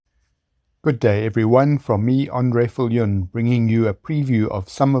Good day, everyone. From me, Andre Viljoen, bringing you a preview of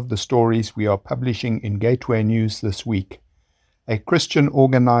some of the stories we are publishing in Gateway News this week. A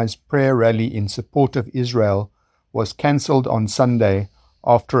Christian-organized prayer rally in support of Israel was cancelled on Sunday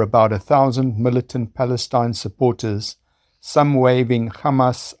after about 1,000 militant Palestine supporters, some waving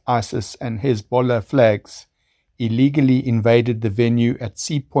Hamas, ISIS and Hezbollah flags, illegally invaded the venue at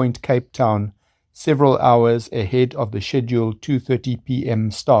Sea Point, Cape Town, several hours ahead of the scheduled 2:30 p.m.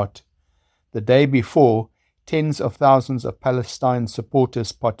 start. The day before, tens of thousands of Palestine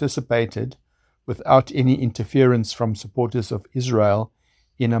supporters participated, without any interference from supporters of Israel,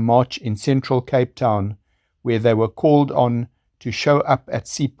 in a march in central Cape Town, where they were called on to show up at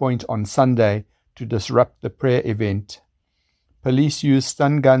Sea Point on Sunday to disrupt the prayer event. Police used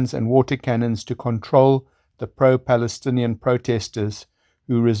stun guns and water cannons to control the pro-Palestinian protesters,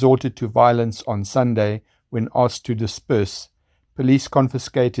 who resorted to violence on Sunday when asked to disperse. Police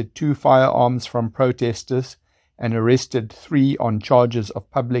confiscated 2 firearms from protesters and arrested 3 on charges of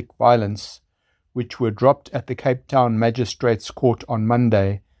public violence, which were dropped at the Cape Town Magistrates Court on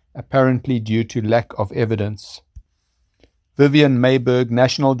Monday, apparently due to lack of evidence. Vivian Mayberg,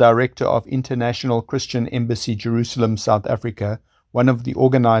 National Director of International Christian Embassy Jerusalem, South Africa, one of the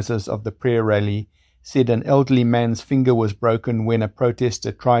organizers of the prayer rally, said an elderly man's finger was broken when a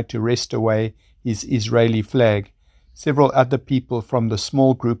protester tried to wrest away his Israeli flag. Several other people from the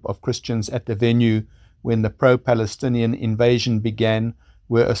small group of Christians at the venue when the pro-Palestinian invasion began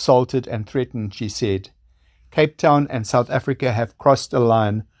were assaulted and threatened, she said. Cape Town and South Africa have crossed a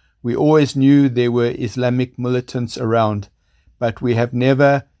line. We always knew there were Islamic militants around, but we have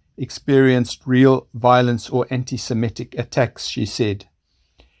never experienced real violence or anti-Semitic attacks, she said.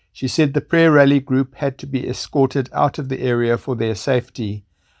 She said the prayer rally group had to be escorted out of the area for their safety.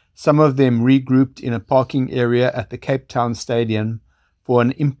 Some of them regrouped in a parking area at the Cape Town Stadium for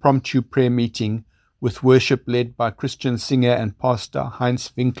an impromptu prayer meeting with worship led by Christian singer and pastor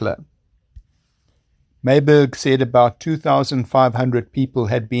Heinz Winkler. Mayberg said about 2,500 people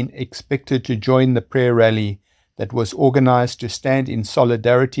had been expected to join the prayer rally that was organized to stand in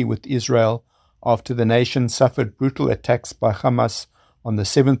solidarity with Israel after the nation suffered brutal attacks by Hamas on the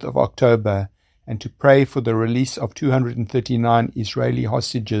 7th of October, and to pray for the release of 239 Israeli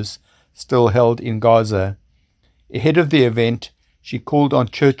hostages still held in Gaza. Ahead of the event, she called on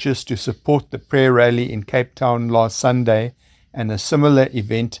churches to support the prayer rally in Cape Town last Sunday and a similar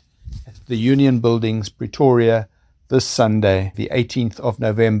event at the Union Buildings, Pretoria, this Sunday, the 18th of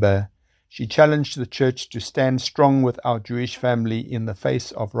November. She challenged the church to stand strong with our Jewish family in the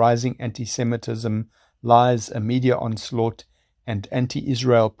face of rising anti-Semitism, lies, a media onslaught, and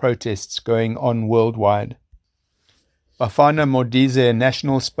anti-Israel protests going on worldwide. Bafana Modize,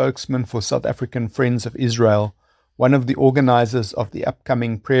 national spokesman for South African Friends of Israel, one of the organizers of the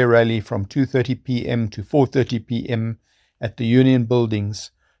upcoming prayer rally from 2:30 p.m. to 4:30 p.m. at the Union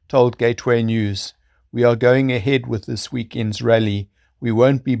Buildings, told Gateway News, "We are going ahead with this weekend's rally. We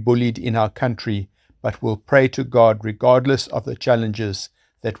won't be bullied in our country, but will pray to God regardless of the challenges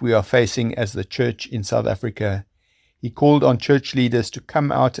that we are facing as the church in South Africa." He called on church leaders to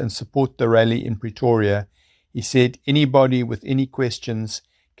come out and support the rally in Pretoria. He said anybody with any questions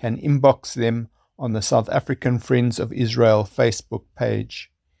can inbox them on the South African Friends of Israel Facebook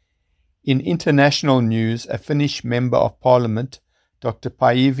page. In international news, a Finnish Member of Parliament, Dr.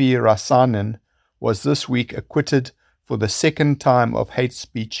 Päivi Räsänen, was this week acquitted for the second time of hate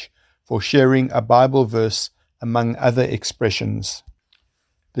speech for sharing a Bible verse, among other expressions.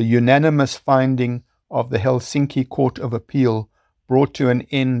 The unanimous finding of the Helsinki Court of Appeal brought to an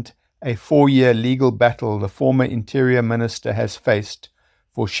end a 4-year legal battle the former Interior Minister has faced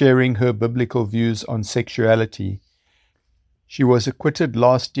for sharing her biblical views on sexuality. She was acquitted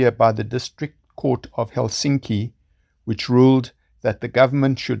last year by the District Court of Helsinki, which ruled that the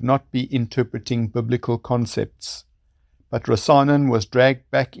government should not be interpreting biblical concepts. But Räsänen was dragged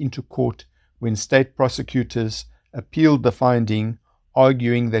back into court when state prosecutors appealed the finding,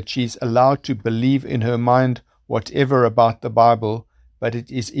 arguing that she's allowed to believe in her mind whatever about the Bible, but it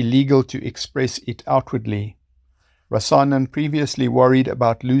is illegal to express it outwardly. Räsänen previously worried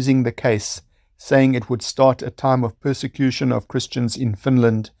about losing the case, saying it would start a time of persecution of Christians in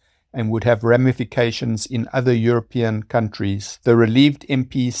Finland and would have ramifications in other European countries. The relieved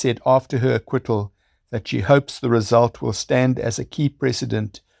MP said after her acquittal that she hopes the result will stand as a key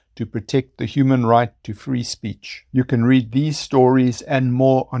precedent to protect the human right to free speech. You can read these stories and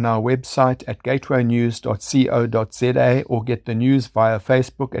more on our website at gatewaynews.co.za or get the news via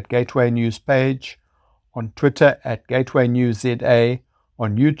Facebook at Gateway News page, on Twitter at Gateway News ZA,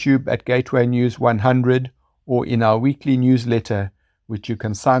 on YouTube at Gateway News 100, or in our weekly newsletter, which you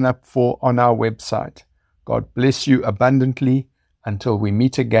can sign up for on our website. God bless you abundantly until we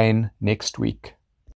meet again next week.